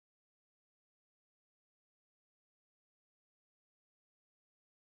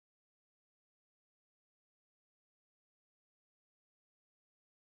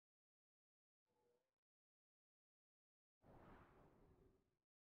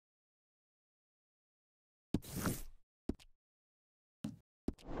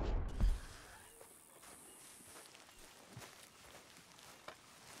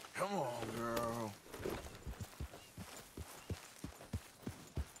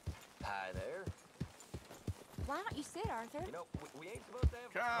Hi there. Why don't you sit, Arthur? You know, we ain't supposed to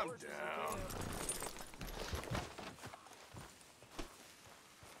have Calm horses in down. camp.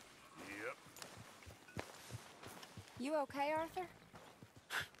 Yep. You okay, Arthur?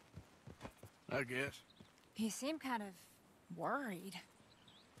 I guess. You seem kind of worried.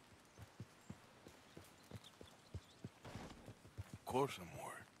 Of course I'm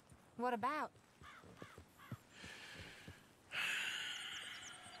worried. What about?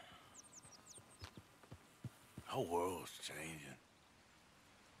 The whole world's changing.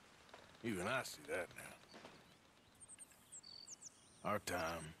 Even I see that now. Our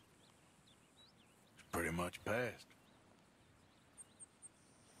time is pretty much past.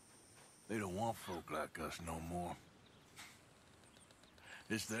 They don't want folk like us no more.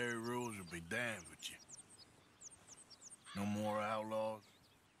 This there rules will be damned with you. No more outlaws.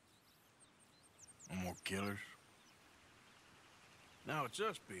 No more killers. Now it's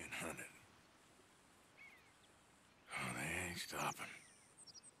us being hunted. Oh, they ain't stopping.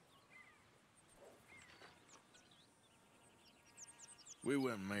 We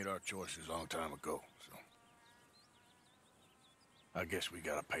went and made our choices a long time ago, so... I guess we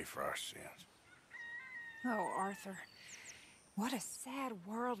gotta pay for our sins. Oh, Arthur. What a sad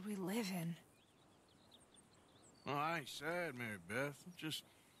world we live in. Well, I ain't sad, Mary Beth. I'm just...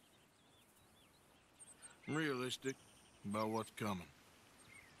 realistic about what's coming.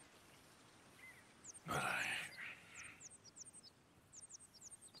 But I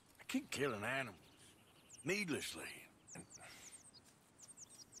keep killing animals. Needlessly. And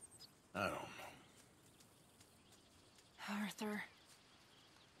I don't know. Arthur.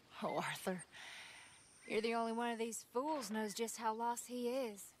 Oh, Arthur. You're the only one of these fools knows just how lost he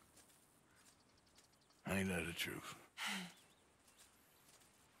is. Ain't that the truth?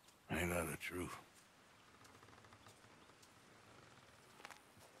 Ain't that the truth?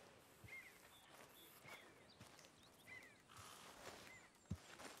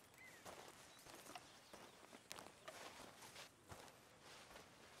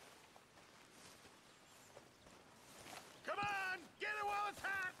 Come on! Get it while it's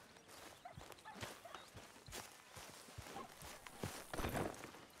hot!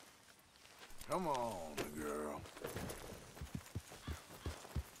 Come on, girl.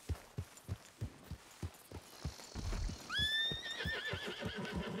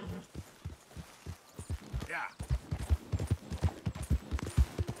 Yeah.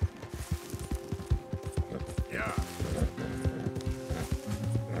 Yeah.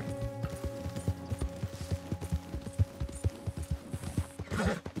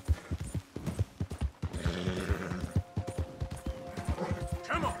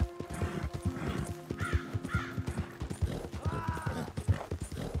 Come on.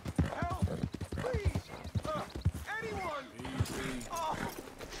 Help! Please! Anyone! Easy. Oh!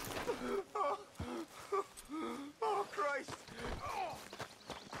 Oh! Oh, Christ!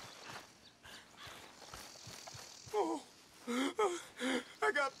 Oh!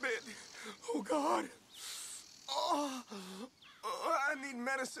 I got bit. Oh, God. Oh! I need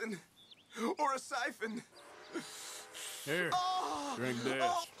medicine. Or a siphon. Here, Oh! drink this.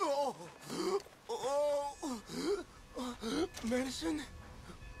 Oh! Oh! Oh! Medicine?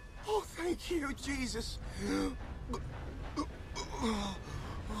 Oh, thank you, Jesus.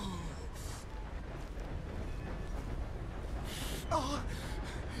 Oh,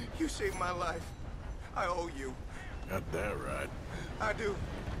 you saved my life. I owe you. Got that right. I do.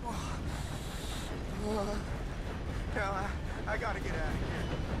 Now, I gotta get out of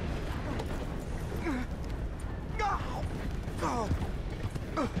here. Oh.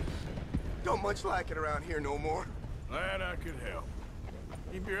 Don't much like it around here no more. Glad I could help.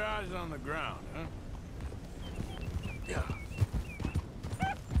 Keep your eyes on the ground, huh? Yeah.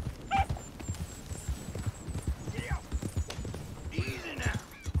 Easy now.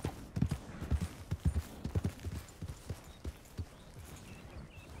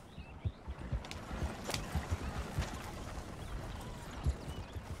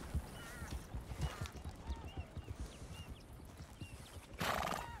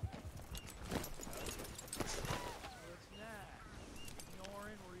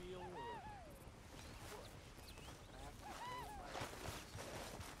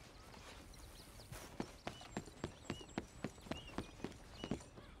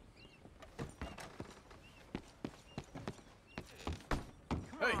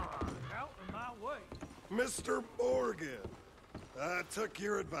 Hey, Out of my way. Mr. Morgan, I took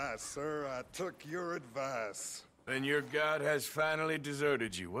your advice, sir. I took your advice. then your god has finally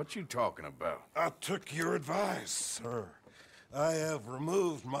deserted you. What you talking about? I took your advice, sir. I have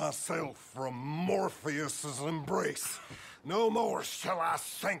removed myself from Morpheus's embrace. No more shall I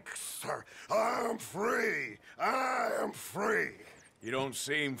sink, sir. I am free. I am free. You don't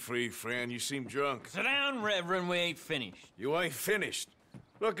seem free, friend. You seem drunk. Sit down, Reverend. We ain't finished. You ain't finished.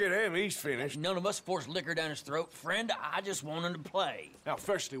 Look at him. He's finished. None of us forced liquor down his throat. Friend, I just want him to play. Now,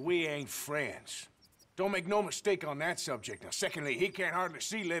 firstly, we ain't friends. Don't make no mistake on that subject. Now, secondly, he can't hardly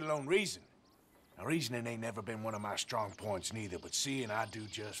see, let alone reason. Now, reasoning ain't never been one of my strong points neither, but seeing I do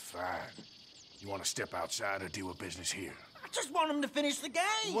just fine. You want to step outside or deal with business here? I just want him to finish the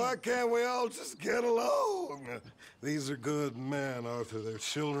game. Why can't we all just get along? These are good men, Arthur. They're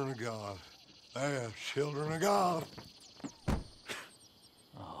children of God. They're children of God.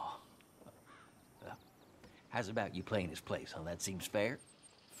 How's about you playing his place, huh? That seems fair?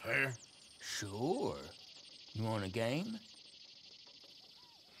 Fair? Sure. You want a game?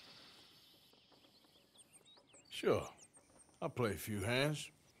 Sure. I'll play a few hands.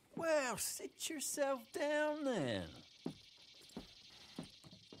 Well, sit yourself down then.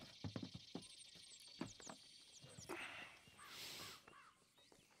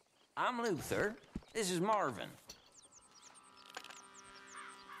 I'm Luther. This is Marvin.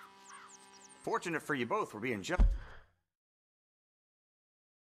 Fortunate for you both, we're being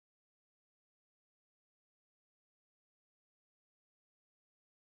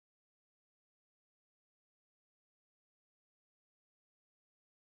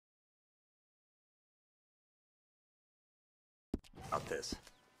about this.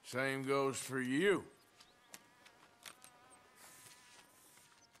 Same goes for you.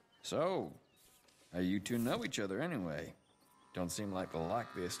 So, how you two know each other anyway? Don't seem like the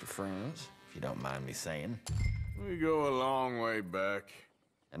likeliest of friends, if you don't mind me saying. We go a long way back.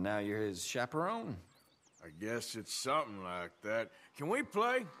 And now you're his chaperone? I guess it's something like that. Can we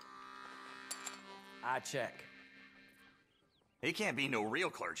play? I check. He can't be no real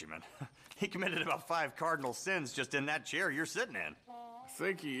clergyman. He committed about 5 cardinal sins just in that chair you're sitting in. I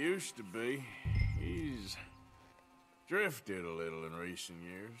think he used to be. He's drifted a little in recent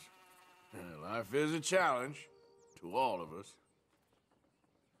years. Life is a challenge to all of us.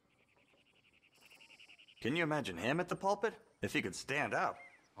 Can you imagine him at the pulpit? If he could stand up.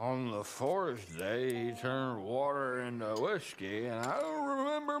 On the fourth day, he turned water into whiskey, and I don't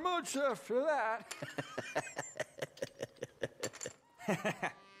remember much after that.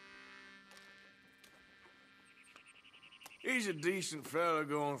 He's a decent fella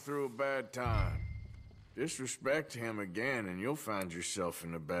going through a bad time. Disrespect him again, and you'll find yourself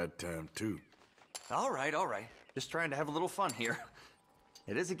in a bad time, too. All right, all right. Just trying to have a little fun here.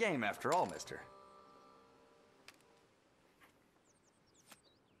 It is a game after all, mister.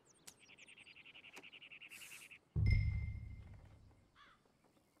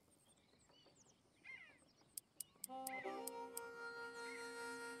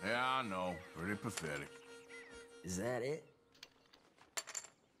 Yeah, I know. Pretty pathetic. Is that it?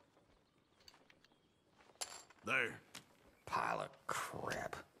 There. Pile of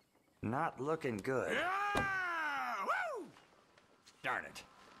crap. Not looking good. Yeah! Woo! Darn it.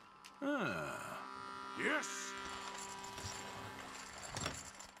 Yes!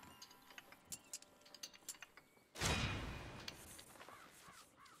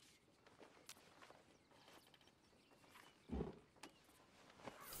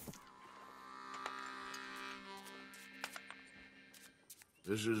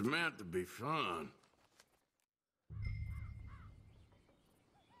 This is meant to be fun.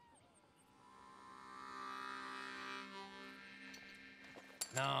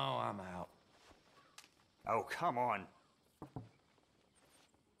 No, I'm out. Oh, come on.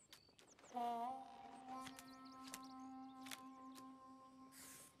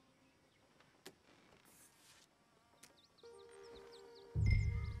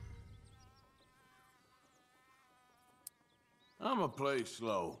 I'ma play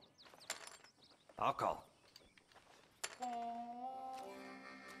slow. I'll call.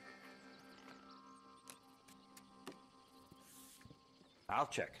 I'll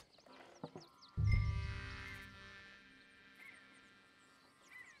check.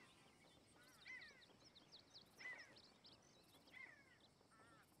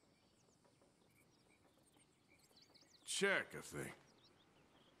 Check, I think.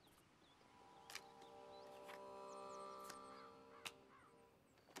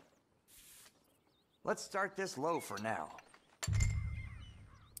 Let's start this low for now.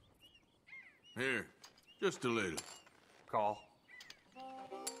 Here, just a little. Call.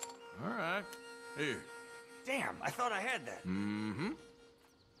 All right, here. Damn, I thought I had that. Mm-hmm.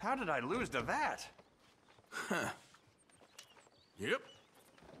 How did I lose to that? Yep.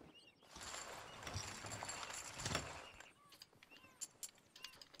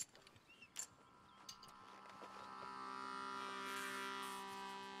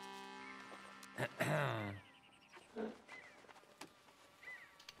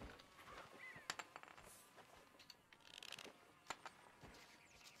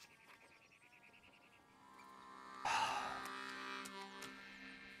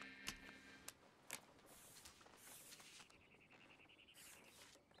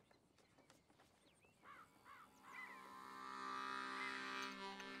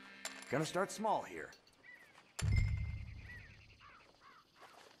 Gonna start small here.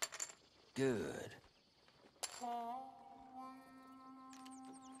 Good.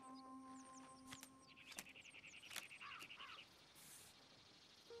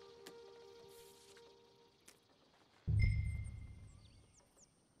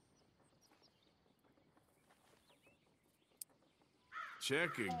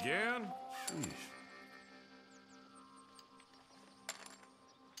 Check again? Jeez.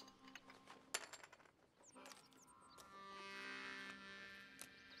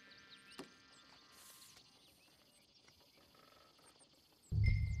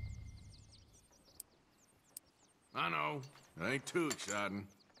 I know. It ain't too exciting.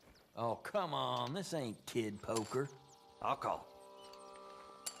 Oh, come on. This ain't kid poker. I'll call.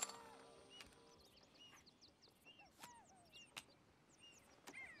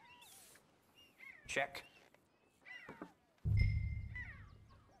 Check.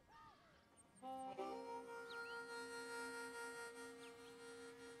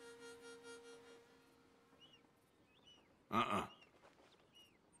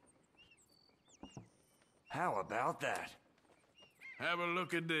 How about that? Have a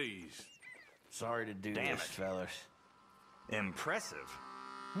look at these. Sorry to do Damn this, it. fellas. Impressive.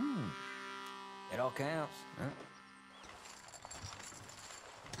 It all counts. Huh?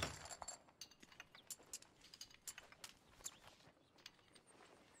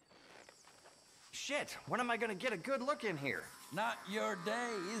 Shit, when am I gonna get a good look in here? Not your day,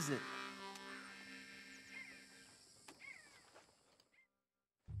 is it?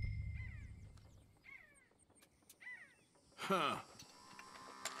 Huh.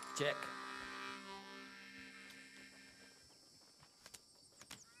 Check.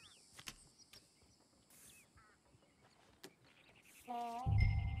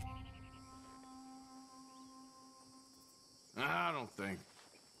 I don't think.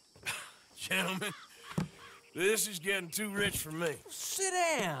 Gentlemen, this is getting too rich for me. Sit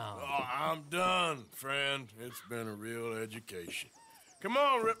down. Oh, I'm done, friend. It's been a real education. Come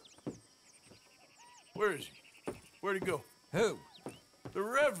on, Rip. Where is he? Where'd he go? Who? The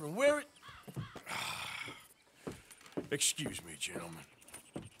Reverend, where it... Excuse me, gentlemen.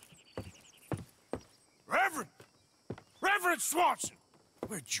 Reverend! Reverend Swanson!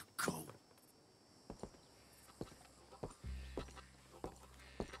 Where'd you go?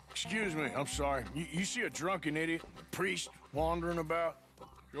 Excuse me, I'm sorry. You see a drunken idiot, a priest, wandering about?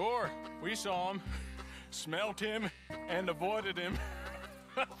 Sure, we saw him, smelt him, and avoided him.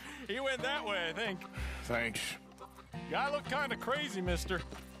 He went that way, I think. Thanks. Guy looked kind of crazy, mister.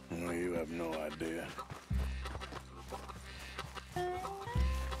 Well, you have no idea. Hey,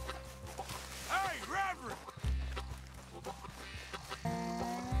 Reverend!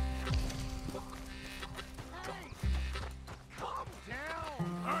 Hey, calm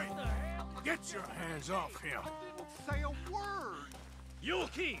down! All right, get your hands off him. Say a word. You'll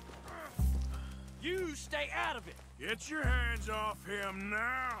keep. You stay out of it. Get your hands off him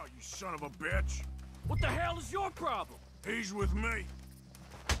now, you son of a bitch. What the hell is your problem? He's with me.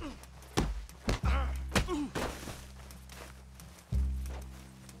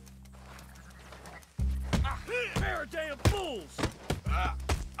 Pair of damn fools!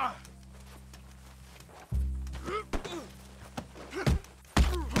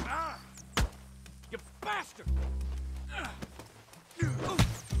 You bastard!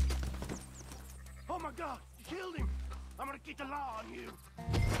 Oh my God, you killed him. I'm gonna keep the law on you.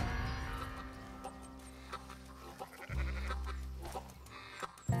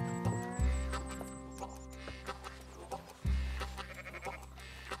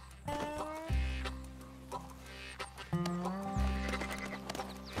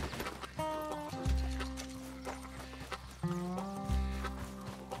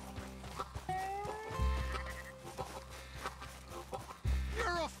 You're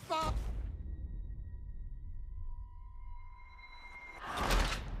a fuck.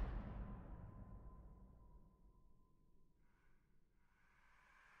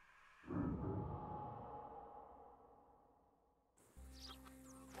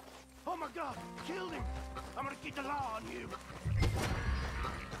 Oh my God, you killed him. I'm gonna keep the law on you.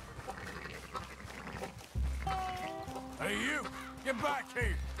 Hey, you! Get back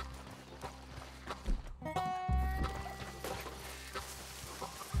here!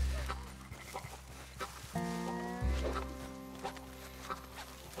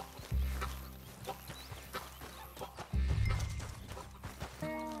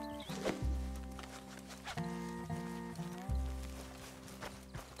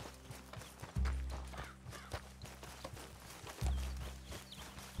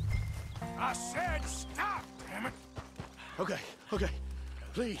 I said stop, damn it! Okay.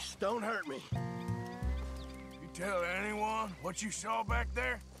 Please, don't hurt me. You tell anyone what you saw back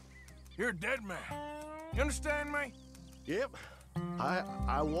there, you're a dead man. You understand me? Yep.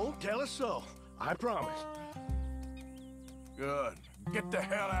 I won't tell a soul. I promise. Good. Get the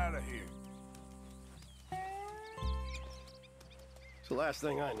hell out of here. It's the last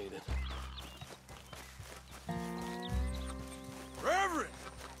thing I needed. Reverend!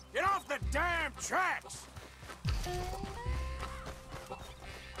 Get off the damn tracks!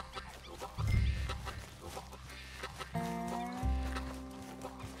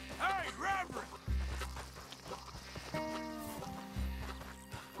 Hey, Reverend!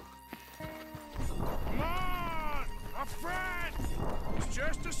 Come on! My friend! It's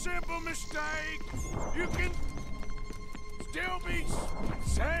just a simple mistake. You can still be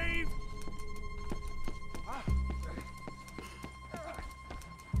saved.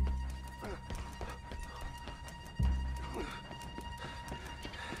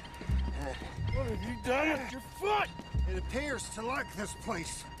 What have you done with your foot? It appears to like this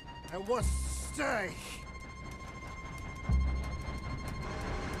place and wants to stay.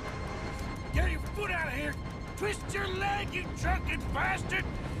 Get your foot out of here! Twist your leg, you drunken bastard!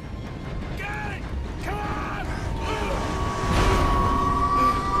 Get it! Come on!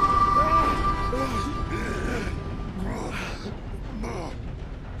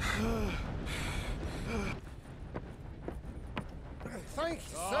 Thank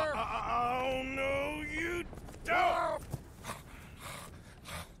you, sir. Oh, no, you don't!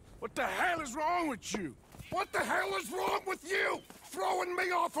 What the hell is wrong with you? What the hell is wrong with you? Throwing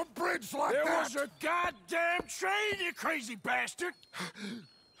me off a bridge like There that? was a goddamn train, you crazy bastard!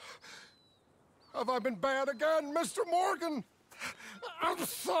 Have I been bad again, Mr. Morgan? I'm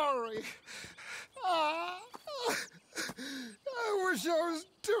sorry. I wish I was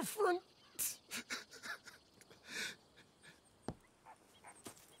different.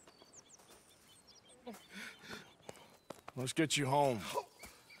 Let's get you home.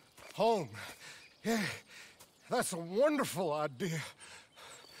 Home? Yeah, that's a wonderful idea.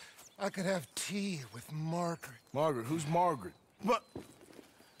 I could have tea with Margaret. Margaret? Who's Margaret? But...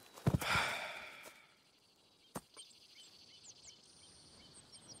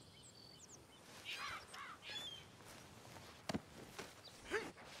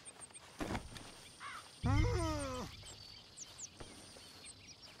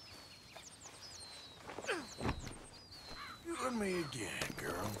 You and me again,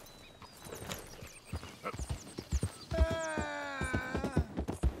 girl.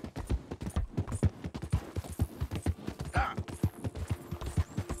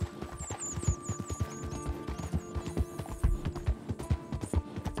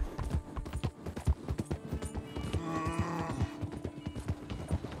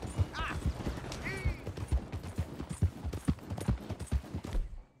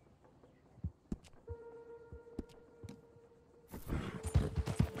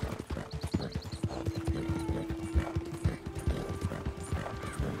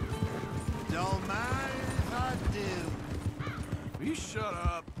 Don't mind if I do. Will you shut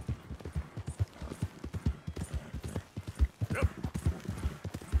up?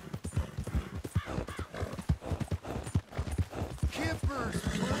 Kippers,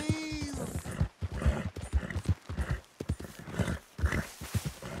 please.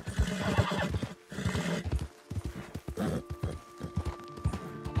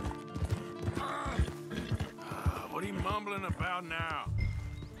 What are you mumbling about now?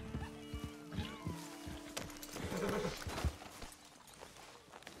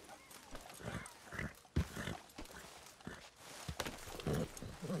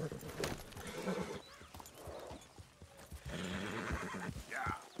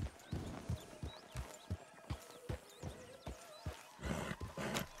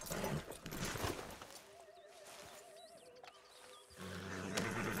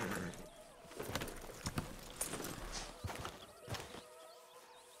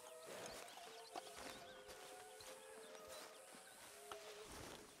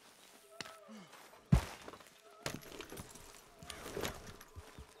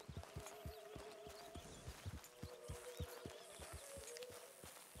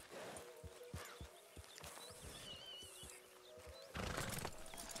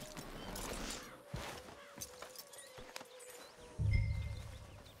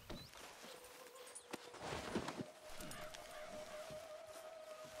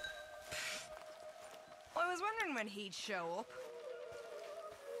 I was wondering when he'd show up.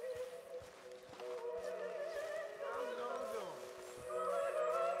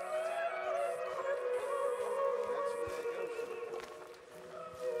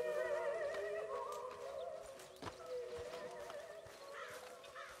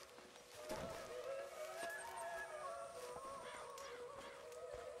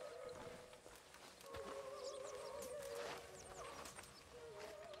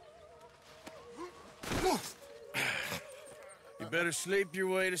 better sleep your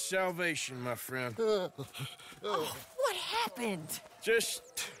way to salvation, my friend. Oh, what happened?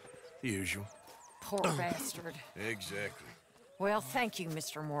 Just the usual. Poor bastard. Exactly. Well, thank you,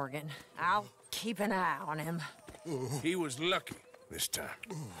 Mr. Morgan. I'll keep an eye on him. He was lucky this time.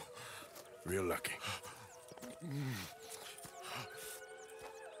 Real lucky.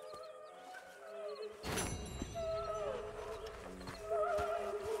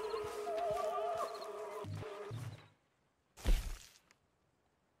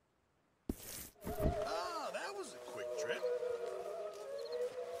 That was a quick trip.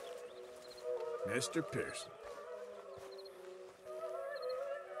 Mr. Pearson.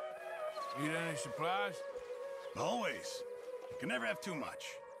 Need any supplies? Always. Can never have too much.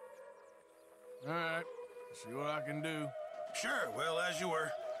 All right. See what I can do. Sure, well, as you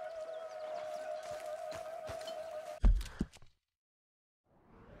were.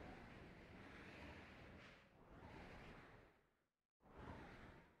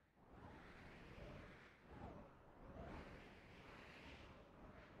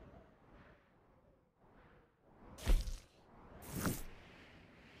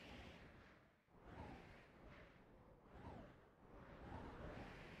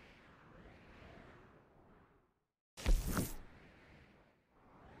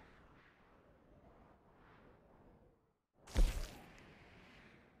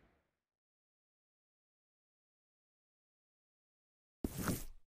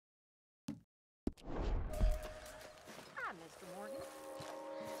 Hi, Mr. Morgan.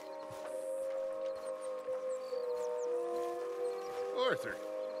 Arthur.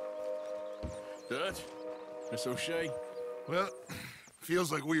 Dutch? Miss O'Shea? Well,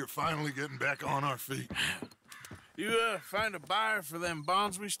 feels like we are finally getting back on our feet. You, find a buyer for them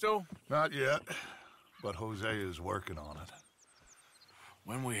bonds we stole? Not yet, but Jose is working on it.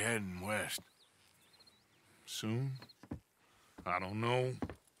 When we heading west? Soon? I don't know.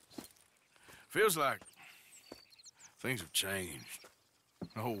 Feels like things have changed.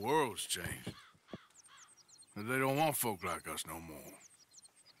 The whole world's changed. But they don't want folk like us no more.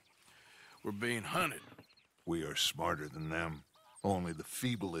 We're being hunted. We are smarter than them. Only the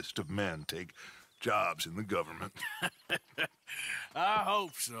feeblest of men take jobs in the government. I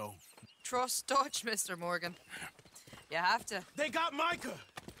hope so. Trust Dutch, Mr. Morgan. You have to. They got Micah!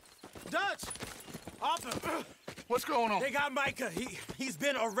 Dutch! Arthur! What's going on? They got Micah. He's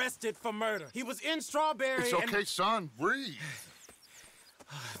been arrested for murder. He was in Strawberry. It's okay, son. Breathe.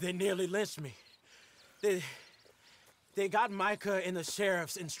 They nearly lynched me. They got Micah and the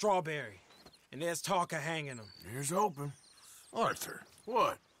sheriffs in Strawberry. And there's talk of hanging him. Here's hoping. Arthur.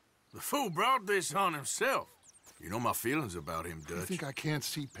 What? The fool brought this on himself. You know my feelings about him, Dutch. You think I can't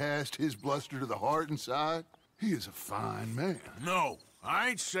see past his bluster to the heart inside? He is a fine man. No, I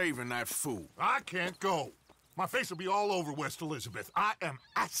ain't saving that fool. I can't go. My face will be all over West Elizabeth. I am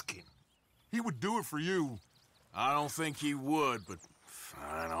asking. He would do it for you. I don't think he would, but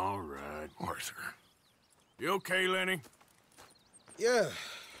fine, all right. Arthur. You okay, Lenny? Yeah,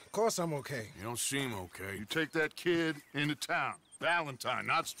 of course I'm okay. You don't seem okay. You take that kid into town. Valentine,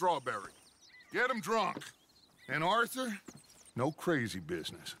 not Strawberry. Get him drunk. And Arthur, no crazy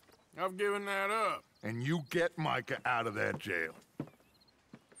business. I've given that up. And you get Micah out of that jail.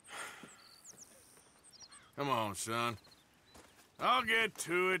 Come on, son. I'll get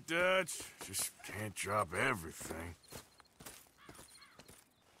to it, Dutch. Just can't drop everything.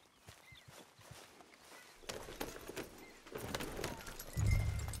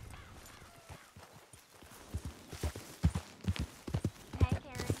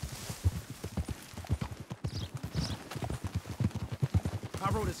 I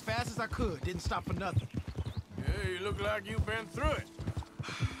rode as fast as I could, didn't stop for nothing. Yeah, you look like you've been through it.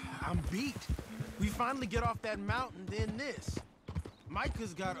 I'm beat. We finally get off that mountain, then this.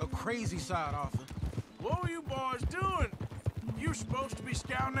 Micah's got a crazy side, Arthur. What were you boys doing? You're supposed to be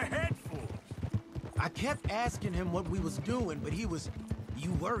scouting ahead for us. I kept asking him what we was doing, but he was,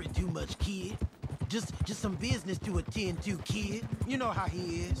 "You worry too much, kid. Just some business to attend to, kid." You know how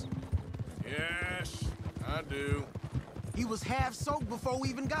he is. Yes, I do. He was half soaked before we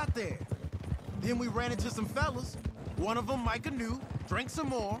even got there. Then we ran into some fellas. One of them Micah knew, drank some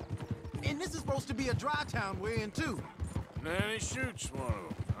more. And this is supposed to be a dry town we're in, too. Then he shoots one of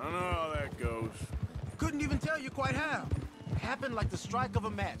them. I know how that goes. Couldn't even tell you quite how. Happened like the strike of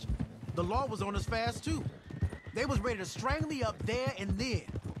a match. The law was on us fast, too. They was ready to strangle me up there and then.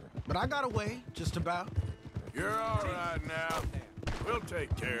 But I got away, just about. You're all right now. We'll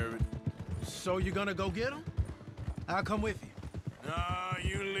take care of it. So you gonna go get him? I'll come with you. No,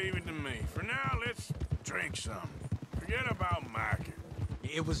 you leave it to me. For now, let's drink some. Forget about Micah.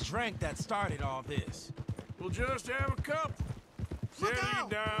 It was drink that started all this. We'll just have a couple. Look Steady out!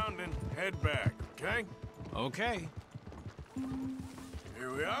 down, then head back, okay? Okay.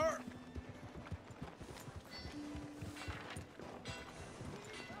 Here we are.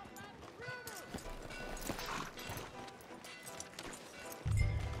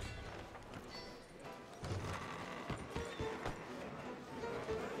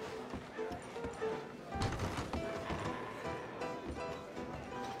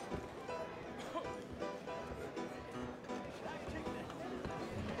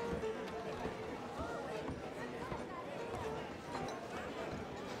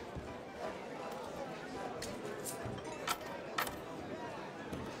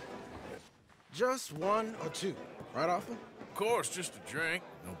 Just one or two, right, Arthur? Of course, just a drink.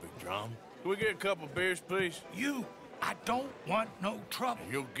 No big drama. Can we get a couple beers, please? I don't want no trouble.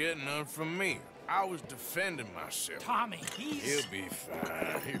 You'll get none from me. I was defending myself. Tommy, he's... He'll be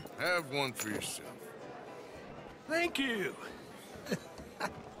fine. Here, have one for yourself. Thank you.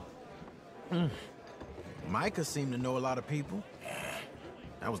 Micah seemed to know a lot of people.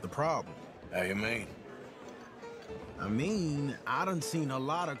 That was the problem. How you mean? I mean, I done seen a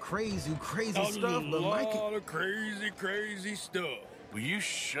lot of crazy stuff, but Micah... A lot of crazy stuff. Will you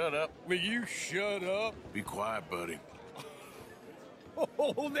shut up? Will you shut up? Be quiet, buddy.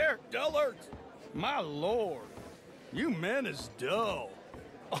 Oh, there, dullards. My lord, you men is dull.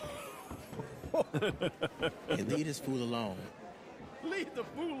 Hey, leave this fool alone. Leave the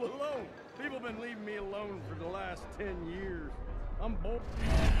fool alone. People been leaving me alone for the last 10 years. I'm bored.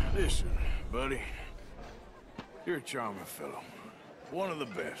 Listen, buddy. You're a charming fellow. One of the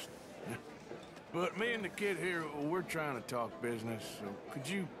best. But me and the kid here, we're trying to talk business, so could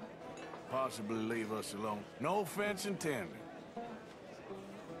you possibly leave us alone? No offense intended.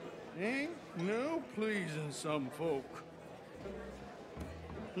 Ain't no pleasing some folk.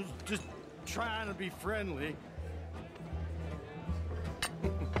 Just trying to be friendly.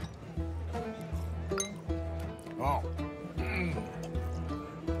 Oh.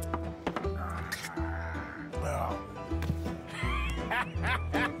 Well.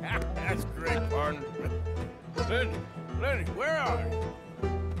 That's great, partner. Lenny, where are you?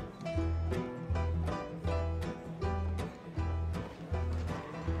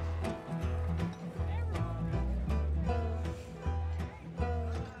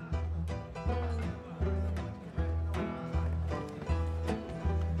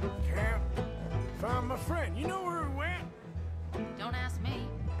 Can't find my friend. You know where he went? Don't ask me.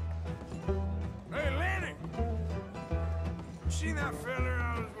 Hey, Lenny! You see that fella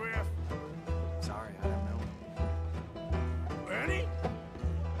I was with? Sorry, I don't know. Lenny?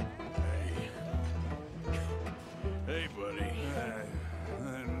 Hey, buddy.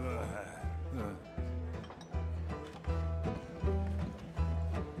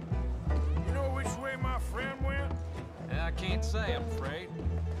 You know which way my friend went? I can't say, I'm afraid.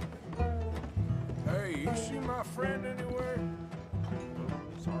 Hey, you see my friend anywhere?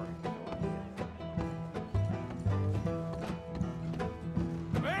 Sorry.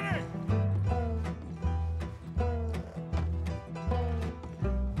 Lenny!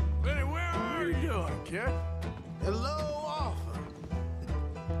 Lenny, where are you doing, kid? Hello, Arthur.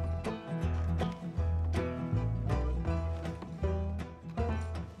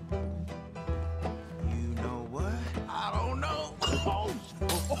 You know what? I don't know.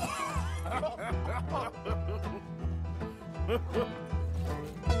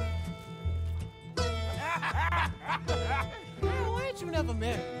 Man, why ain't you never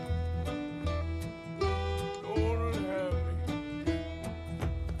met him? Don't have me.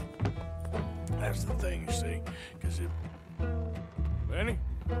 That's the thing, you see, because it... Lenny?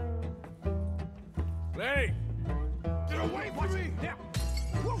 Lenny! Get away from me! Now!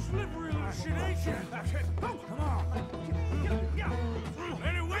 Slippery little shit, ain't you? Oh, come on!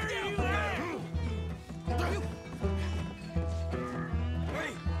 Lenny, where are you at?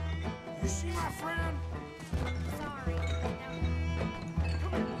 Hey, you see my friend? Sorry.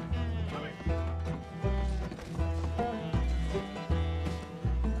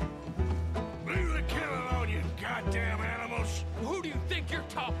 Leave the kid alone, you goddamn animals! Who do you think you're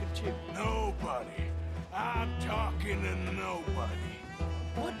talking to? Nobody. I'm talking to nobody.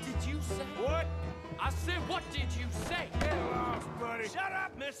 What did you say? What? I said, what did you say? Get lost, buddy. Shut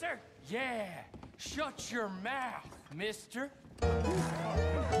up, mister! Yeah, shut your mouth, mister.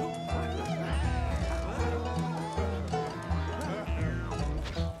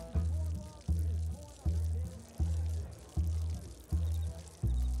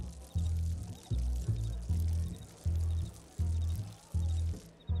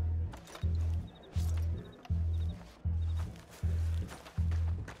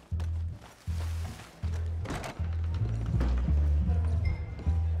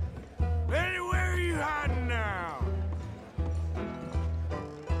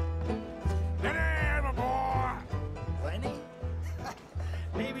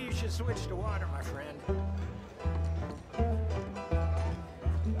 should switch to water, my friend.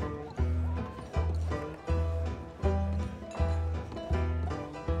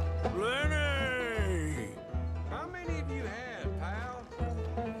 Lenny! How many have you had, pal?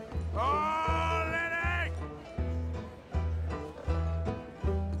 Oh, Lenny!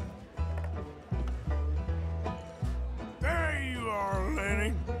 There you are,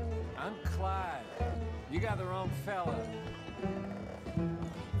 Lenny. I'm Clyde. You got the wrong fella.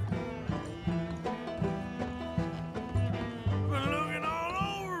 Been looking all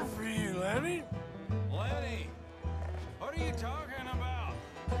over for you, Lenny. Lenny, what are you talking about?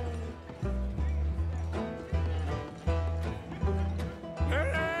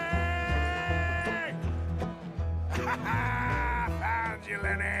 Lenny! Found you,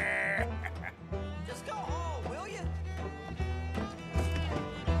 Lenny. Just go home, will you?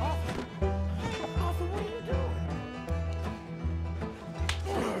 Arthur, what are you doing?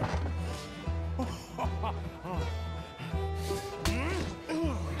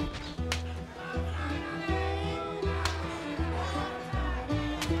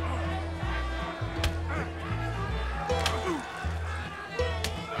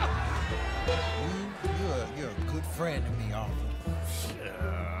 You're a good friend to me, Arthur. Shut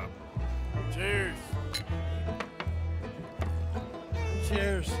up. Cheers.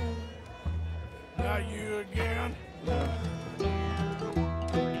 Cheers. Not you again?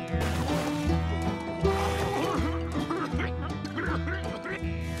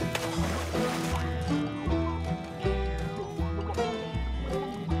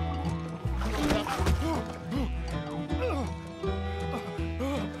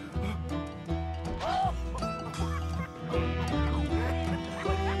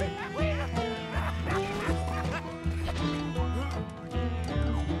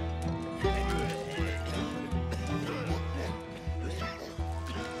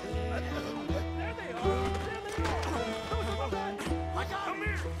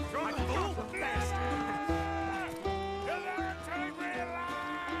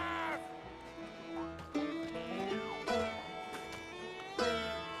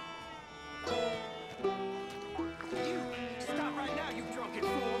 Stop right now, you drunken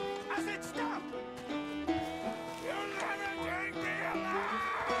fool! I said stop! You'll never take me alive!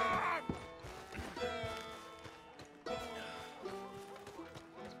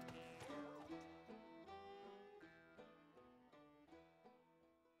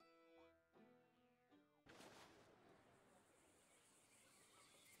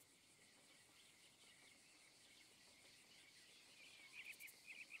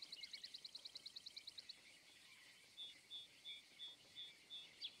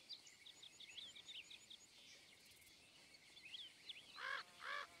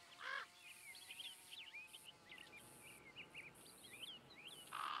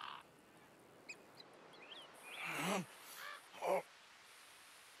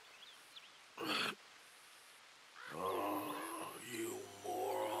 Oh, you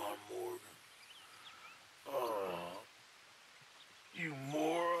moron, Morgan. Oh, you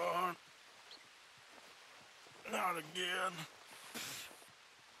moron. Not again.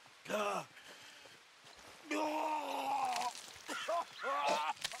 God.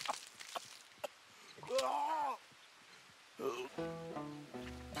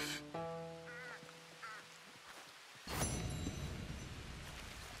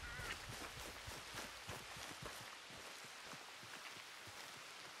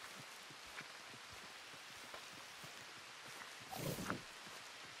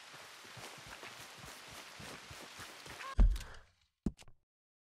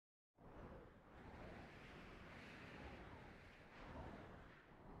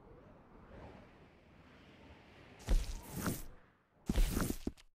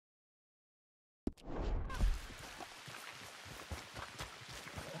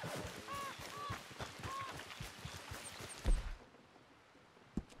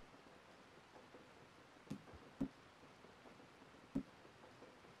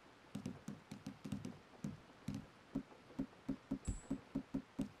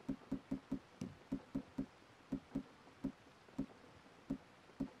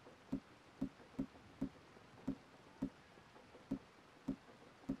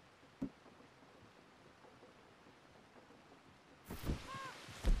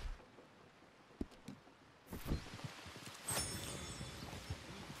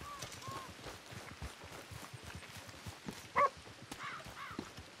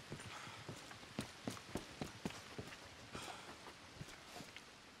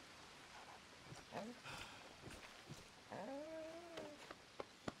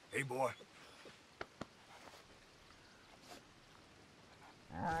 Hey, boy.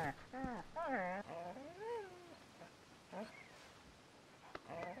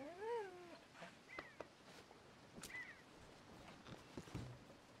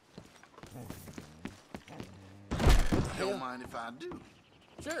 Don't mind if I do.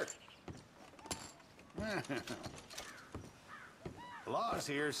 Sure. Law's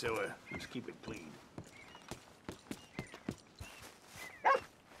here, so let's keep it clean.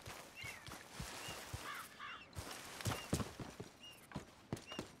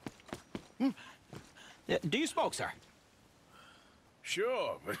 Do you smoke, sir?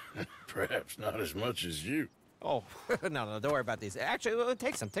 Sure, but perhaps not as much as you. Oh, no, don't worry about these. Actually,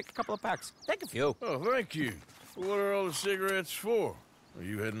 take some. Take a couple of packs. Take a few. Oh, thank you. What are all the cigarettes for? Are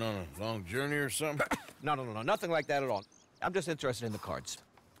you heading on a long journey or something? No, nothing like that at all. I'm just interested in the cards.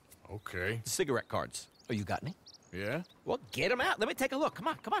 Okay. The cigarette cards. Oh, you got any? Yeah? Well, get them out. Let me take a look. Come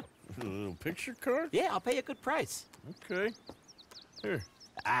on. A little picture card? Yeah, I'll pay you a good price. Okay. Here.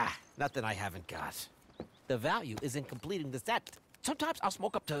 Nothing I haven't got. The value is in completing the set. Sometimes I'll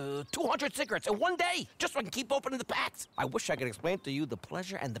smoke up to 200 cigarettes in one day, just so I can keep opening the packs. I wish I could explain to you the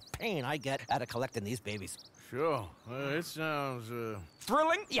pleasure and the pain I get out of collecting these babies. Sure. It sounds,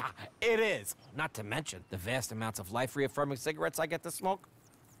 Thrilling? Yeah, it is. Not to mention the vast amounts of life-reaffirming cigarettes I get to smoke.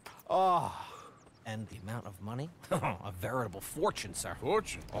 Oh, and the amount of money? A veritable fortune, sir.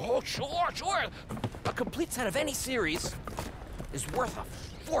 Fortune? Oh, sure. A complete set of any series is worth a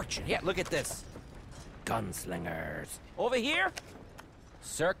fortune. Yeah, look at this. Gunslingers. Over here,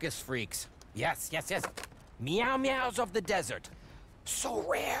 circus freaks. Yes. Meow meows of the desert. So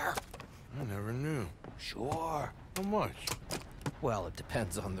rare. I never knew. Sure. How much? Well, it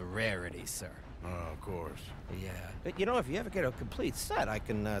depends on the rarity, sir. Oh, of course. Yeah. But, you know, if you ever get a complete set, I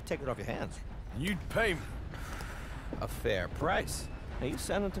can take it off your hands. You'd pay me. A fair price. Now, you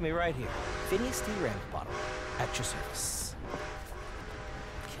send them to me right here. Phineas T. Ram's bottle. At your service.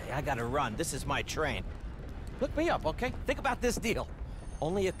 Okay, I gotta run. This is my train. Look me up, okay? Think about this deal.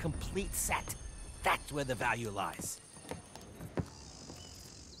 Only a complete set. That's where the value lies.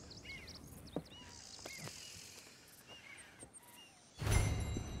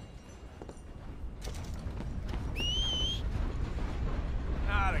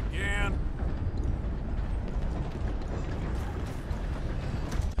 Not again.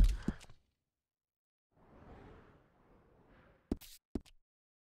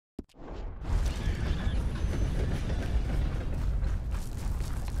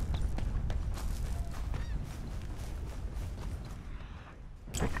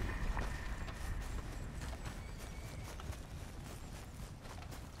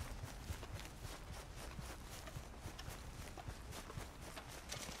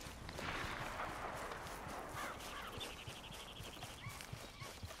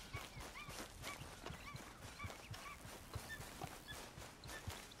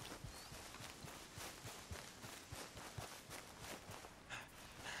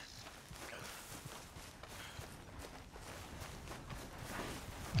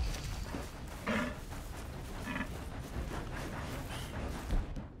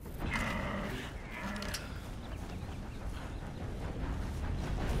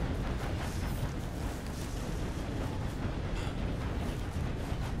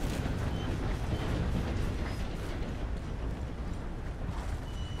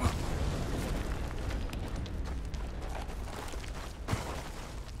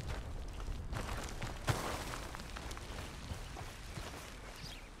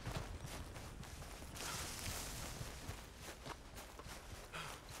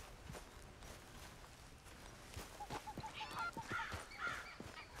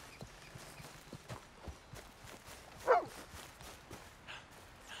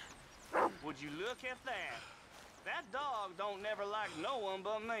 Would you look at that? That dog don't never like no one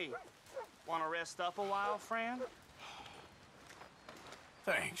but me. Want to rest up a while, friend?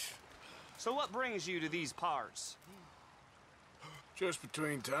 Thanks. So what brings you to these parts? Just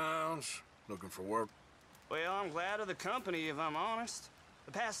between towns, looking for work. Well, I'm glad of the company, if I'm honest.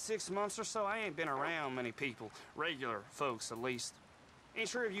 The past 6 months or so, I ain't been around many people. Regular folks, at least. Ain't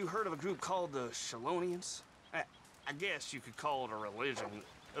sure if you heard of a group called the Shalonians? I guess you could call it a religion.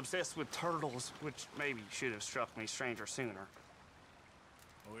 Obsessed with turtles, which maybe should have struck me stranger sooner.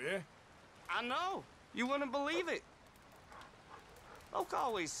 Oh, yeah? I know. You wouldn't believe it. Folk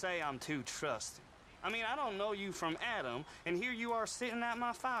always say I'm too trusting. I mean, I don't know you from Adam, and here you are sitting at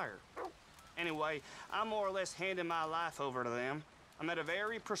my fire. Anyway, I'm more or less handing my life over to them. I met a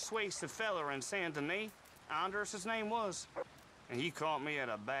very persuasive feller in Saint Denis. Anders, his name was. And he caught me at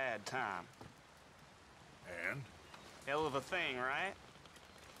a bad time. And? Hell of a thing, right?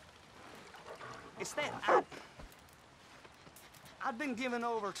 It's that I'd been given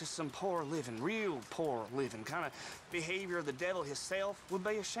over to some poor living, real poor living, kind of behavior the devil himself would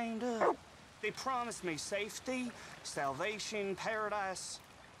be ashamed of. They promised me safety, salvation, paradise,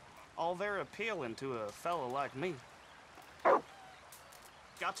 all very appealing to a fellow like me.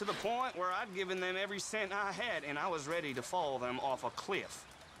 Got to the point where I'd given them every cent I had, and I was ready to fall them off a cliff.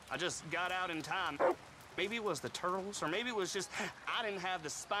 I just got out in time. Maybe it was the turtles, or maybe it was just I didn't have the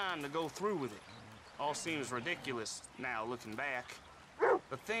spine to go through with it. All seems ridiculous now, looking back.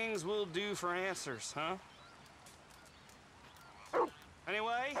 But things will do for answers, huh?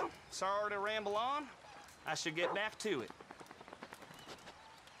 Anyway, sorry to ramble on. I should get back to it.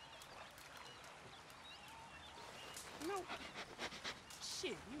 No.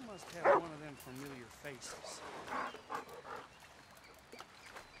 Shit, you must have one of them familiar faces.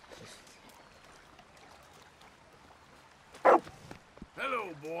 Hello,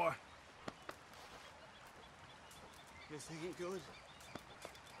 boy. This ain't good.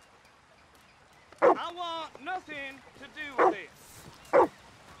 I want nothing to do with this.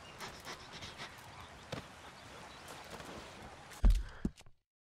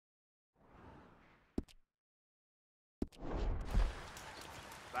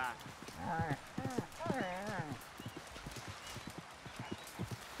 Bye.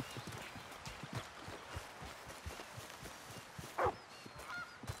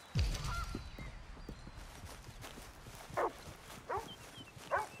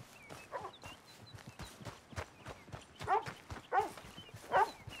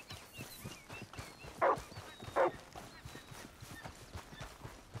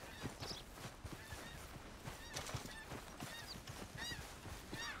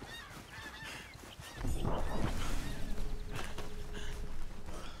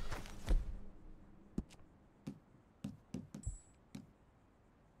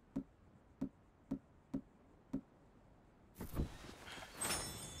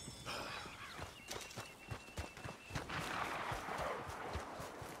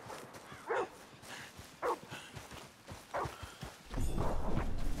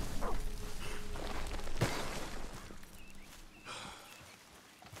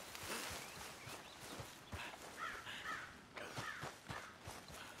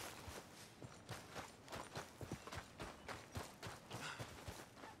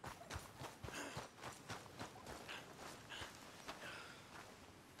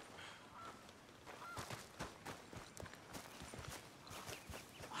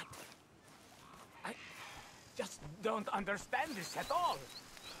 Just don't understand this at all.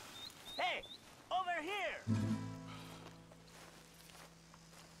 Hey, over here!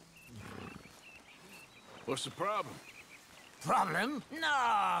 What's the problem? Problem?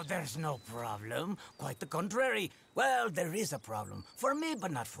 No, there's no problem. Quite the contrary. Well, there is a problem. For me,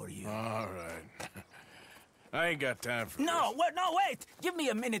 but not for you. All right. I ain't got time for No, wait! Give me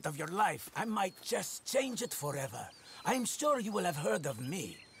a minute of your life. I might just change it forever. I'm sure you will have heard of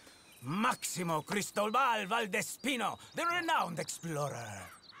me. Maximo Cristobal Valdespino, the renowned explorer.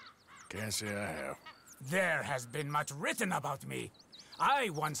 Can't say I have. There has been much written about me. I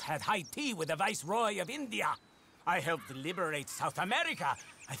once had high tea with the Viceroy of India. I helped liberate South America.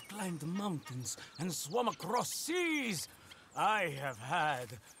 I've climbed mountains and swum across seas. I have had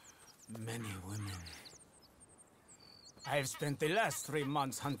many women. I've spent the last 3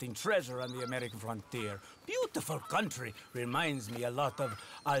 months hunting treasure on the American frontier. Beautiful country. Reminds me a lot of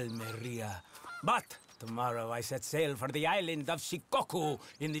Almeria. But tomorrow I set sail for the island of Shikoku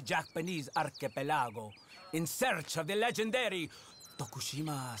in the Japanese archipelago in search of the legendary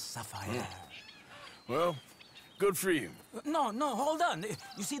Tokushima sapphire. Well, good for you. No, hold on.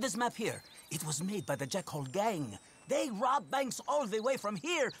 You see this map here? It was made by the Jackhole Gang. They rob banks all the way from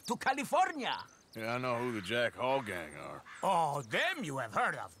here to California. Yeah, I know who the Jack Hall gang are. Oh, them you have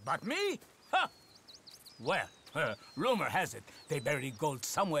heard of, but me? Huh. Well, rumor has it they buried gold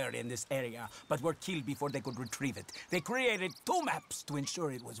somewhere in this area, but were killed before they could retrieve it. They created 2 maps to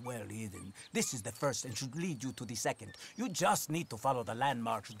ensure it was well hidden. This is the first and should lead you to the second. You just need to follow the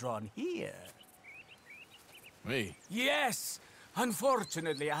landmarks drawn here. Me? Yes!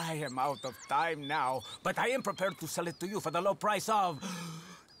 Unfortunately, I am out of time now, but I am prepared to sell it to you for the low price of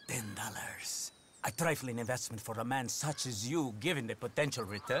 $10. A trifling investment for a man such as you, given the potential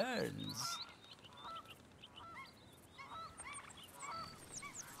returns.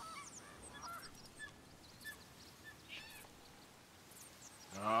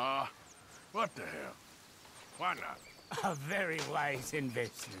 What the hell? Why not? A very wise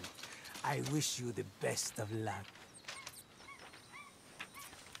investment. I wish you the best of luck.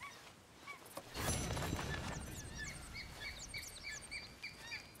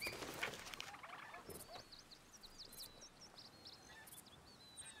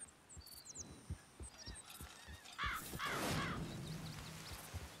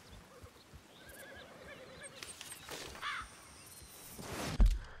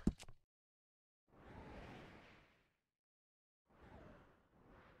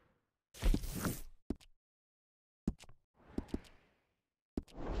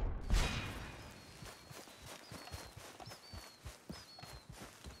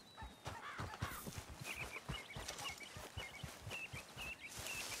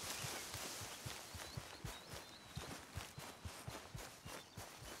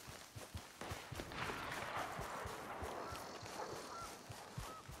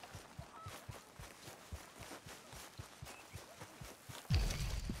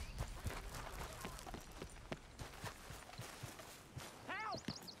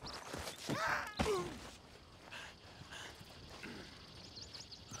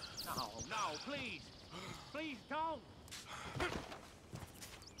 no, please. Please don't.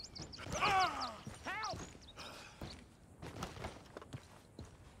 Help!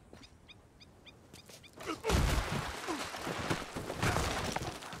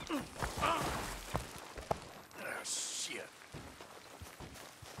 Shit.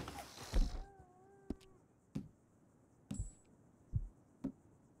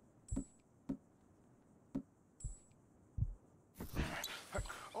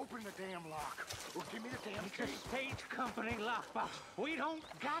 Open the damn lock. Or give me the damn It's key. a stage company lockbox. We don't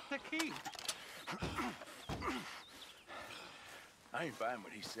got the key. I ain't buying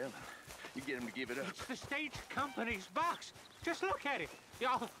what he's selling. You get him to give it up. It's the stage company's box. Just look at it.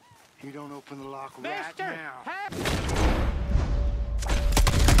 Y'all. You don't open the lock Mister, right now.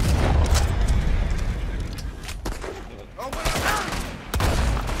 Open up!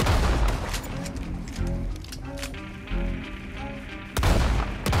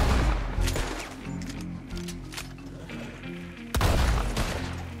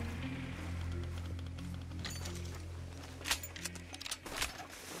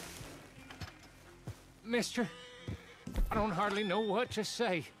 Mister, I don't hardly know what to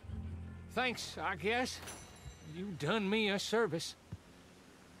say. Thanks, I guess. You done me a service.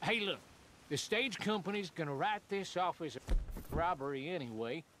 Hey, look, the stage company's gonna write this off as a robbery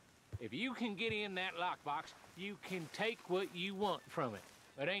anyway. If you can get in that lockbox, you can take what you want from it.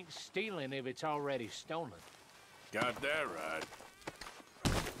 It ain't stealing if it's already stolen. Got that right.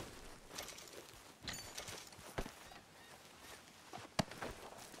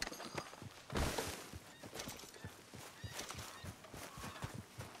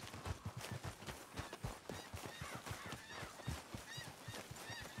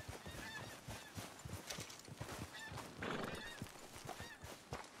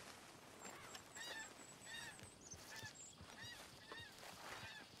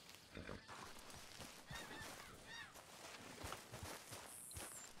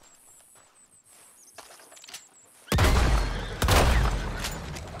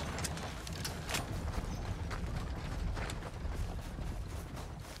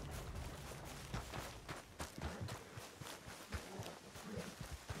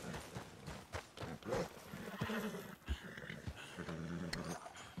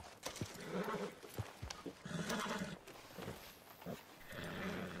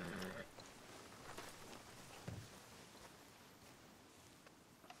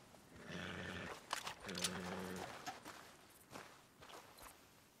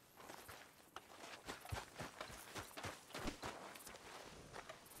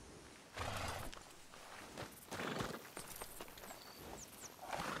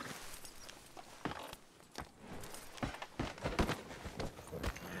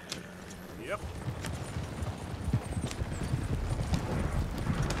 Yep.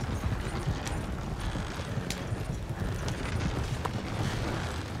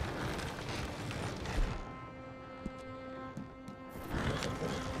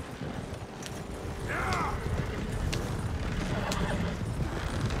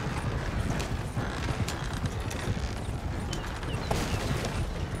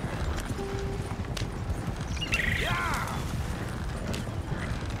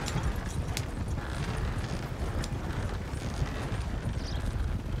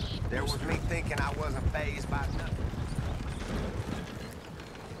 There was me thinking I wasn't fazed by nothing.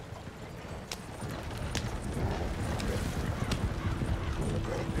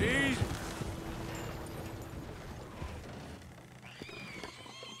 Easy.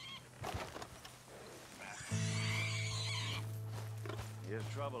 Here's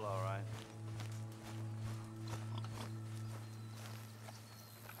trouble, all right.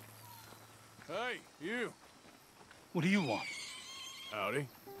 Hey, you. What do you want? Howdy.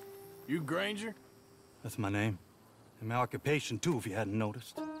 You Granger? That's my name. And my occupation, too, if you hadn't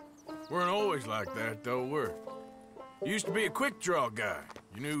noticed. Weren't always like that, though, were you? Used to be a quick-draw guy.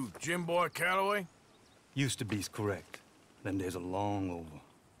 You knew Jim Boy Calloway? Used to be's correct. Them days are long over.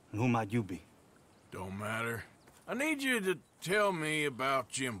 And who might you be? Don't matter. I need you to tell me about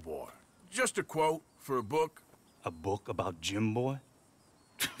Jim Boy. Just a quote for a book. A book about Jim Boy?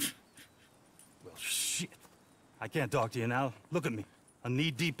 Well, shit. I can't talk to you now. Look at me. I'm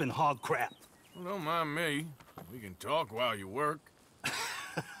knee-deep in hog crap. Well, don't mind me. We can talk while you work.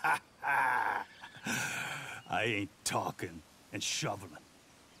 I ain't talking and shoveling.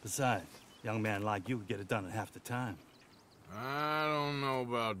 Besides, a young man like you would get it done in half the time. I don't know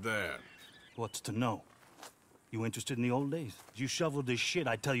about that. What's to know? You interested in the old days? You shoveled this shit,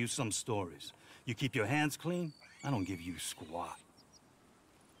 I tell you some stories. You keep your hands clean, I don't give you squat.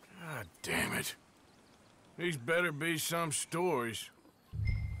 God damn it. These better be some stories.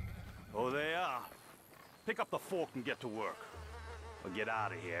 Oh, they are. Pick up the fork and get to work. Or get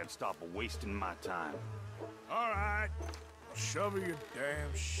out of here and stop wasting my time. All right. Shovel your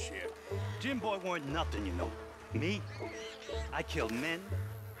damn shit. Jim Boy weren't nothing, you know. Me? I killed men,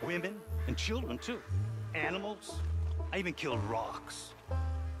 women, and children, too. Animals. I even killed rocks.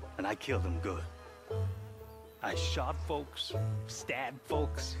 And I killed them good. I shot folks, stabbed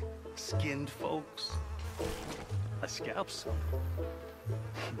folks, skinned folks. I scalped some.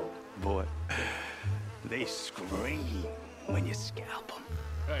 Boy, they scream when you scalp them.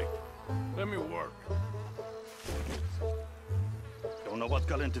 Hey, let me work. Don't know what's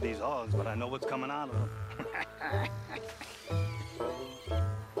got into these hogs, but I know what's coming out of them.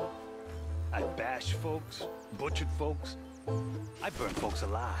 I bashed folks, butchered folks. I burned folks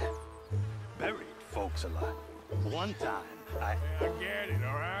alive. Buried folks alive. One time, I get it,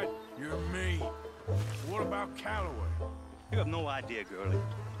 all right? You're me. What about Calloway? You have no idea, girlie.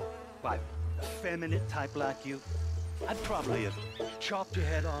 Why, a feminine type like you, I'd probably have chopped your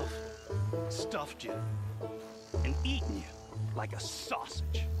head off, stuffed you, and eaten you like a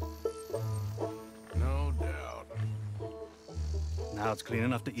sausage. No doubt. Now it's clean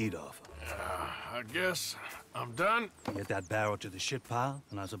enough to eat off. I guess I'm done. Get that barrel to the shit pile,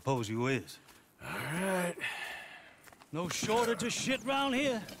 and I suppose you is. All right. No shortage of shit round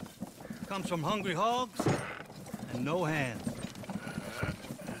here. Comes from hungry hogs and no hands.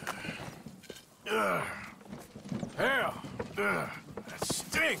 Hell, that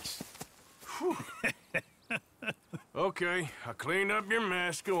stinks. Okay, I cleaned up your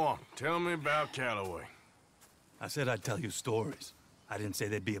mess. Go on, tell me about Calloway. I said I'd tell you stories. I didn't say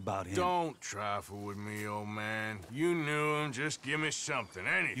they'd be about him. Don't trifle with me, old man. You knew him. Just give me something,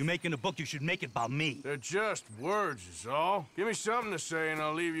 anything. You making a book, you should make it about me. They're just words, is all. Give me something to say and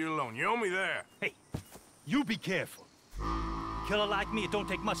I'll leave you alone. You owe me that. Hey, you be careful. Killer like me, it don't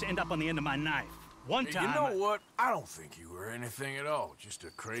take much to end up on the end of my knife. One time... You know what? I don't think you were anything at all. Just a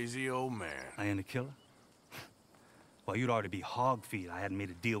crazy old man. I ain't a killer? Well, you'd already be hog feed. I hadn't made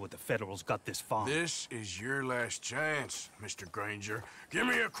a deal with the Federals, got this far. This is your last chance, Mr. Granger. Give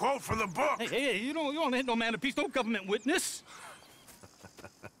me a quote for the book! Hey, you don't hit no man of peace, no government witness.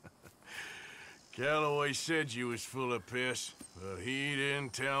 Calloway said you was full of piss, but he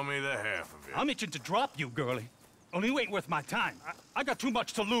didn't tell me the half of it. I'm itching to drop you, girlie. Only you ain't worth my time. I got too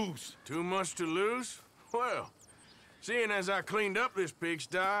much to lose. Too much to lose? Well, seeing as I cleaned up this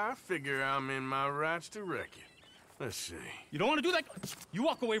pigsty, I figure I'm in my rights to wreck you. Let's see. You don't want to do that? You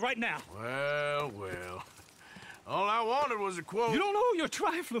walk away right now. Well. All I wanted was a quote. You don't know who you're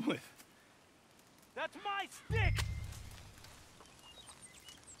trifling with. That's my stick!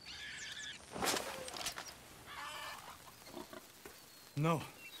 No.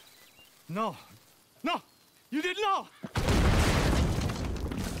 You didn't know!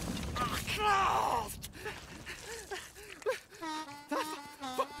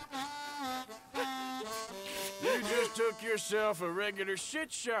 You just took yourself a regular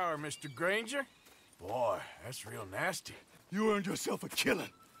shit shower, Mr. Granger. Boy, that's real nasty. You earned yourself a killing.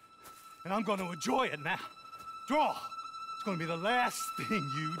 And I'm gonna enjoy it now. Draw! It's gonna be the last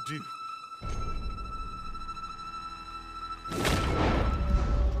thing you do.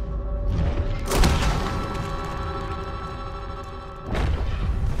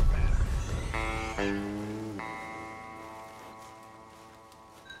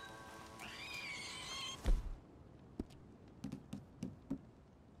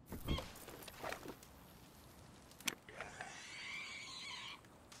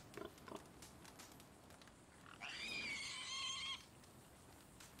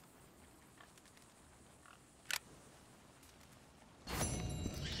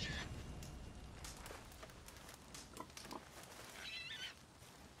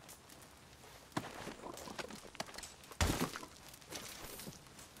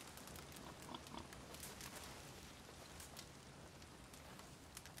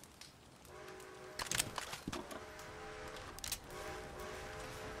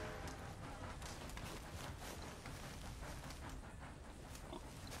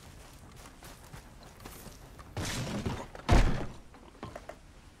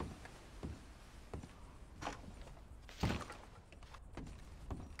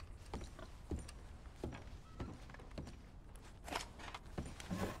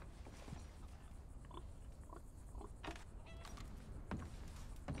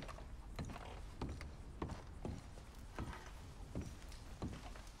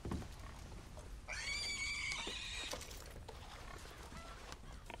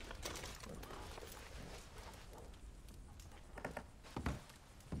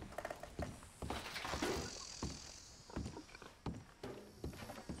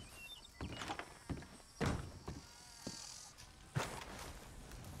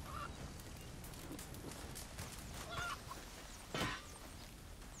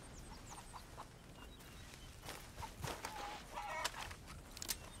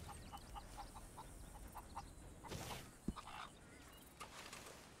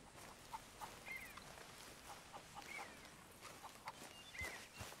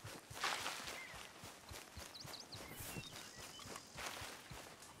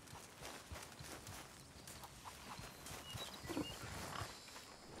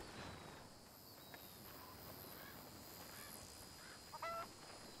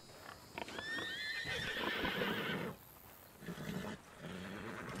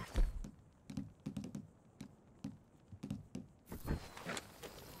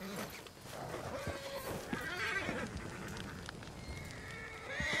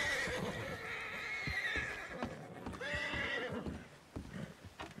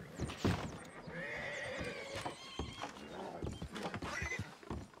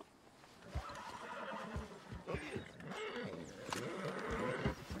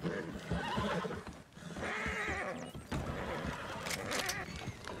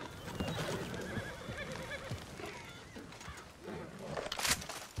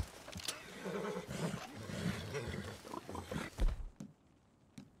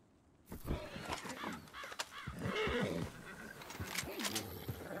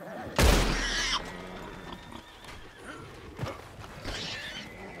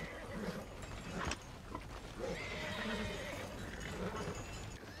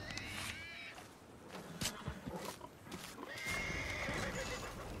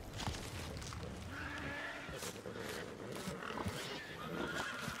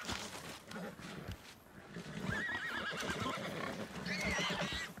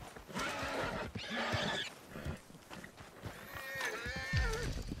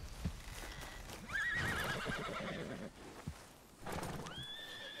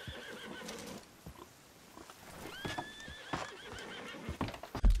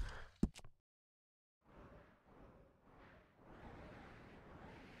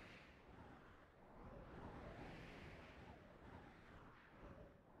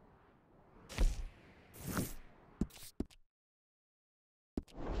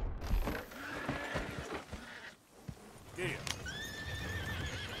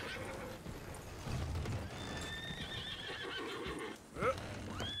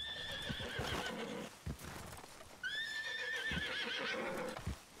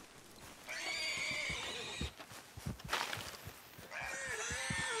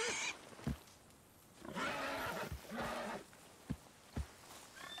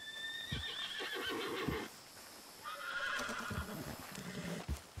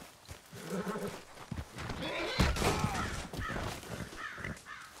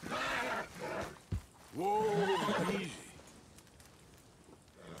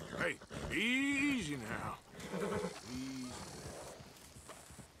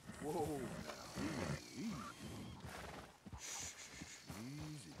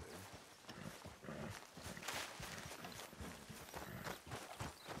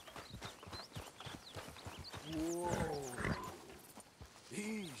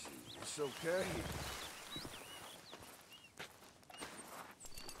 okay.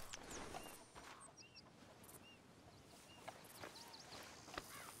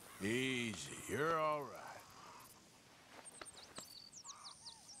 Easy, you're all right.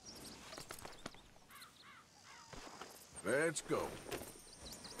 Let's go.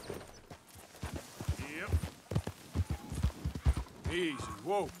 Yep. Easy,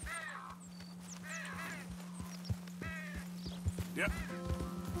 whoa. Yep.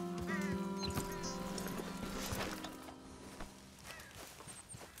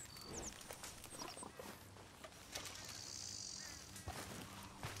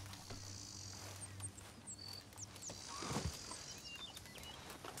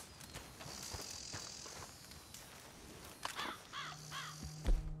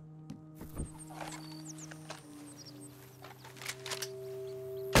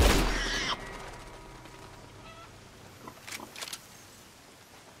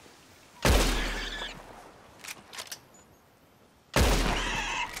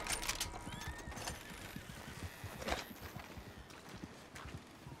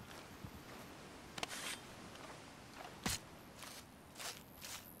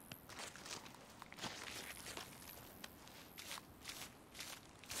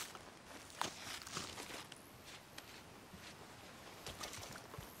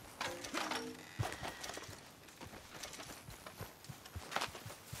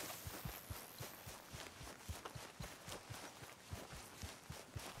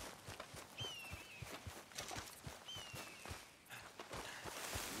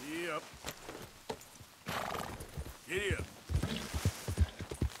 Yep. Giddy up.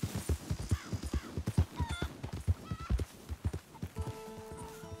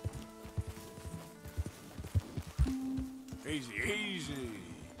 Easy, easy.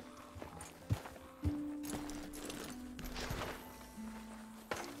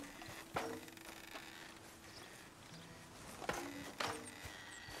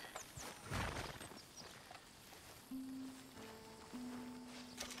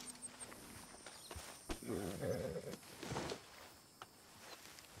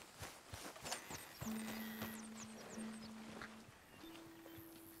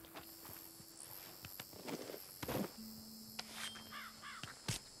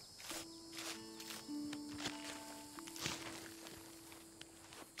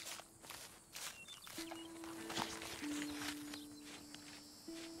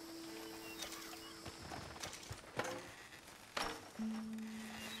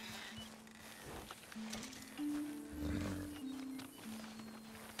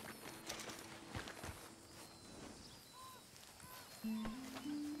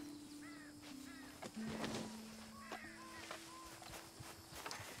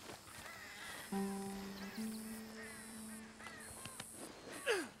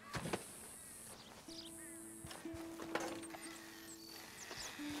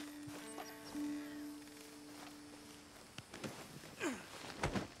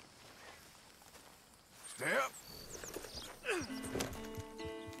 Step.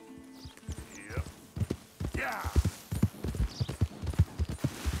 Yep. Yeah.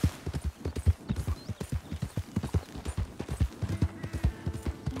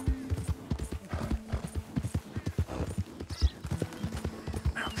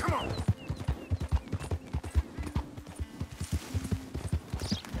 Now, come on.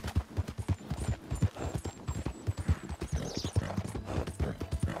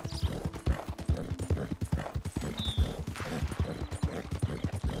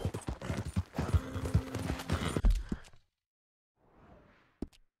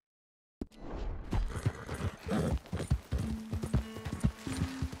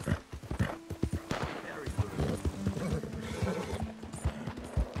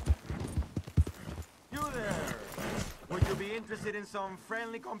 Interested in some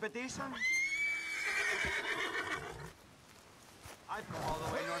friendly competition? I've come all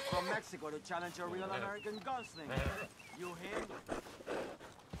the way north from Mexico to challenge a real American gunslinger. You him?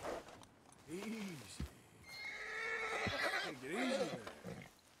 Easy. Take it easy there.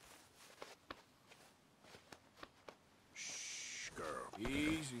 Shh, girl.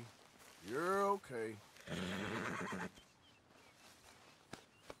 Easy. You're okay.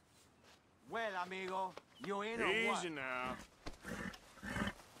 Well, amigo, you in or what? Easy now.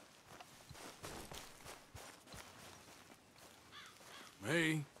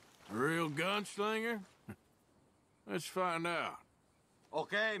 Me? A real gunslinger? Let's find out.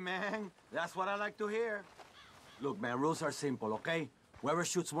 Okay, man. That's what I like to hear. Look, man, rules are simple, okay? Whoever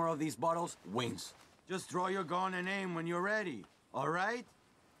shoots more of these bottles wins. Just draw your gun and aim when you're ready, all right?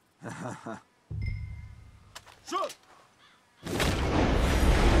 Shoot!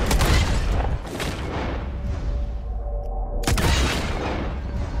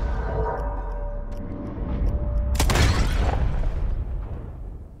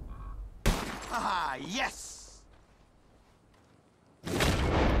 Yes!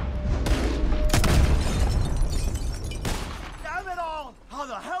 Damn it all! How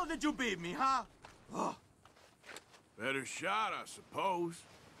the hell did you beat me, huh? Ugh. Better shot, I suppose.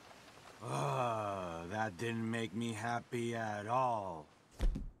 That didn't make me happy at all.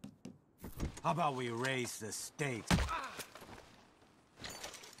 How about we raise the stakes?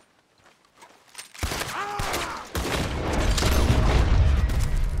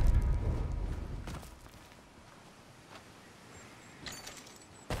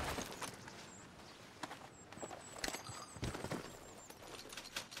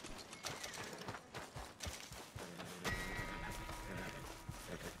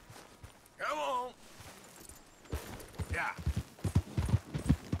 Come on. Yeah.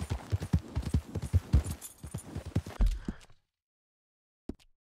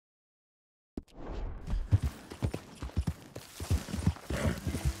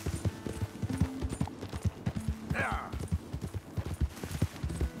 Yeah.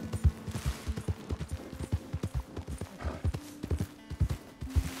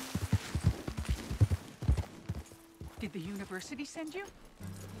 Did the university send you?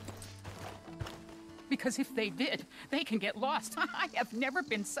 Because if they did, they can get lost. I have never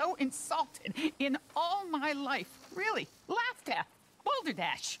been so insulted in all my life. Really, laughed at.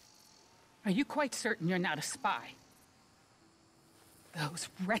 Balderdash. Are you quite certain you're not a spy? Those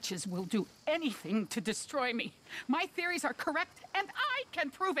wretches will do anything to destroy me. My theories are correct, and I can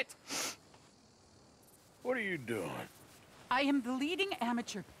prove it. What are you doing? I am the leading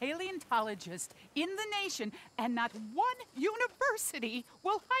amateur paleontologist in the nation, and not one university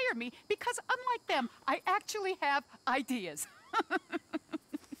will hire me because, unlike them, I actually have ideas.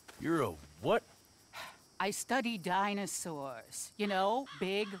 You're a what? I study dinosaurs. You know,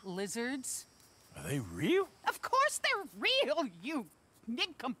 big lizards. Are they real? Of course they're real, you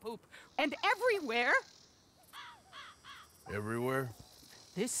nincompoop. And everywhere. Everywhere?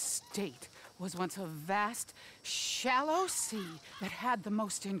 This state was once a vast, shallow sea that had the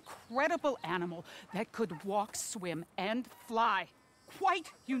most incredible animal that could walk, swim, and fly.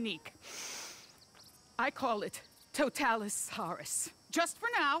 Quite unique. I call it Totalisaurus. Just for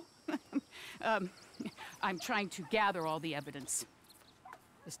now. I'm trying to gather all the evidence.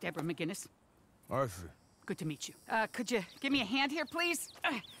 Miss Deborah McGinnis. Arthur. Good to meet you. Could you give me a hand here, please?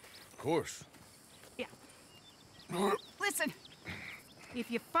 Of course. Yeah. Listen. If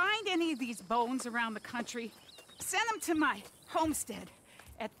you find any of these bones around the country, send them to my homestead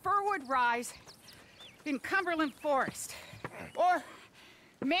at Furwood Rise in Cumberland Forest. Or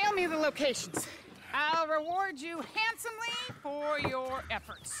mail me the locations. I'll reward you handsomely for your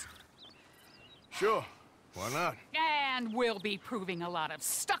efforts. Sure. Why not? And we'll be proving a lot of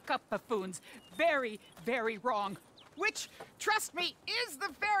stuck-up buffoons very, very wrong. Which, trust me, is the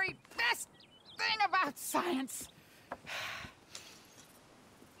very best thing about science.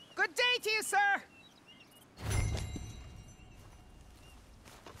 Good day to you, sir!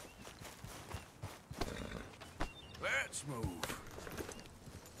 Let's move.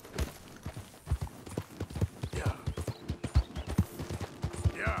 Yeah.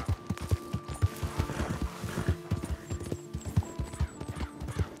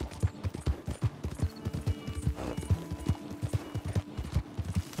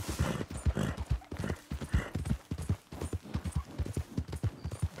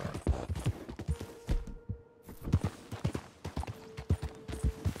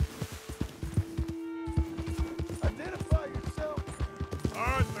 Identify yourself.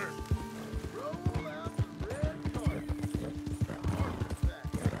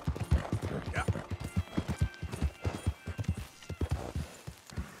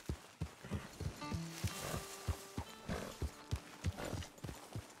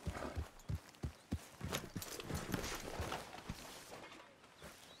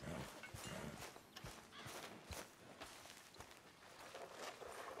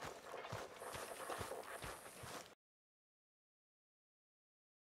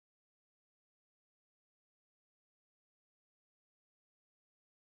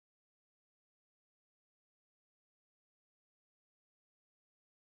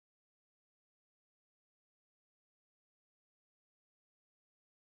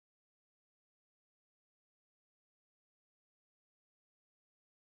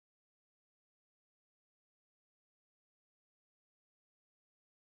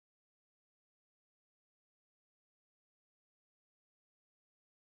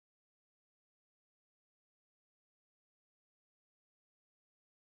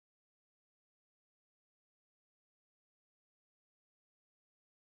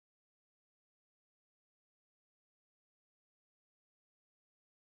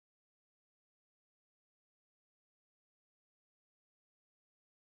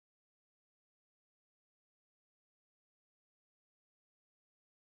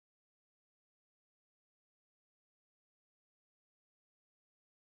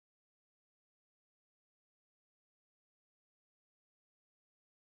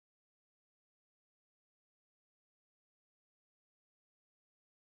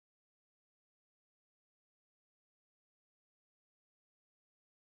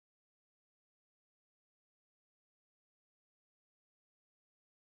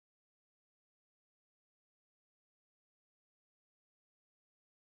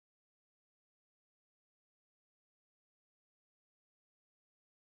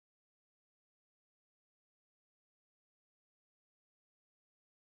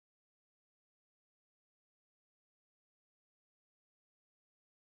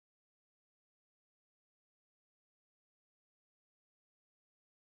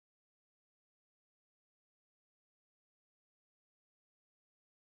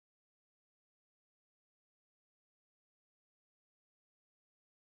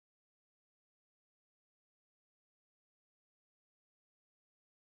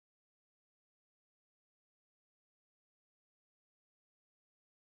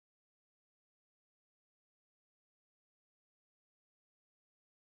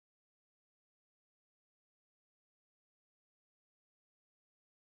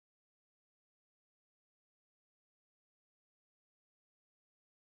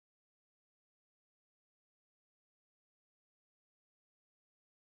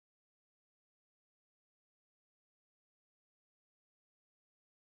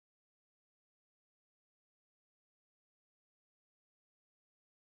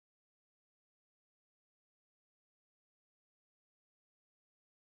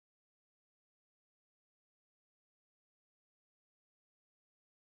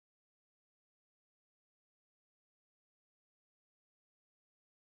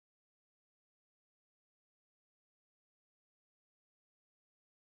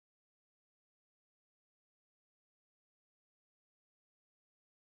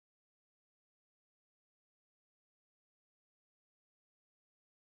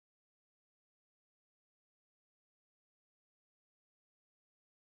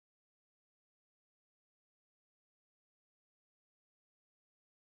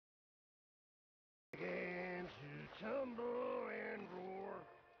 tumble and roar.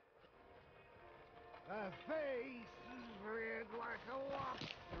 My face is red like a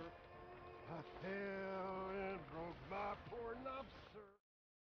lobster. I fell